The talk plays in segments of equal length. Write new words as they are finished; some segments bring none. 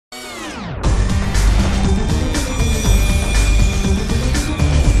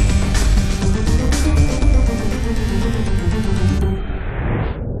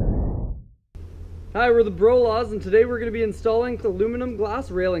Hi, we're the Brolaws, and today we're going to be installing the aluminum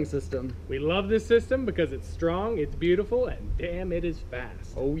glass railing system. We love this system because it's strong, it's beautiful, and damn, it is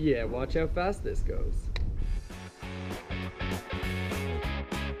fast. Oh yeah, watch how fast this goes.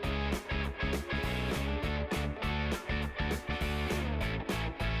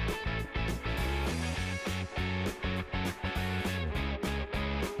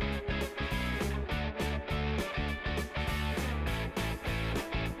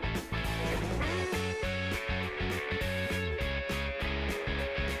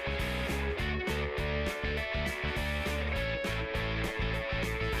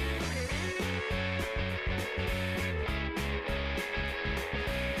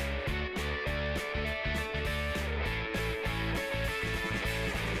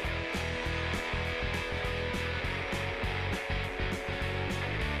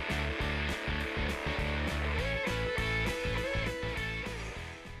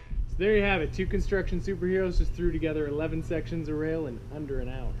 There you have it, two construction superheroes just threw together 11 sections of rail in under an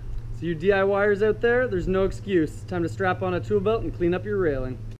hour. So you DIYers out there, there's no excuse. Time to strap on a tool belt and clean up your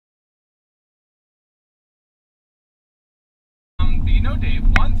railing. You know, Dave,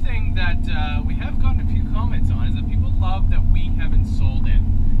 one thing that we have gotten a few comments on is that people love that we haven't sold it.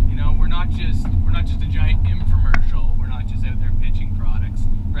 You know, we're not just a giant infomercial. We're not just out there pitching products.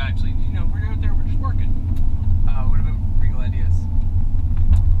 We're actually, you know, we're out there, we're just working. What about Regal Ideas?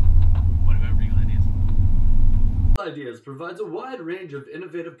 Ideas provides a wide range of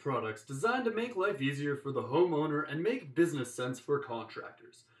innovative products designed to make life easier for the homeowner and make business sense for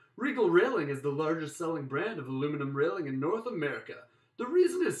contractors. Regal Railing is the largest selling brand of aluminum railing in North America. The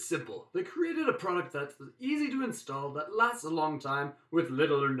reason is simple. They created a product that's easy to install that lasts a long time with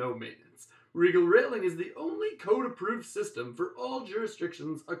little or no maintenance. Regal Railing is the only code-approved system for all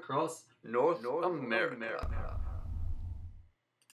jurisdictions across North America.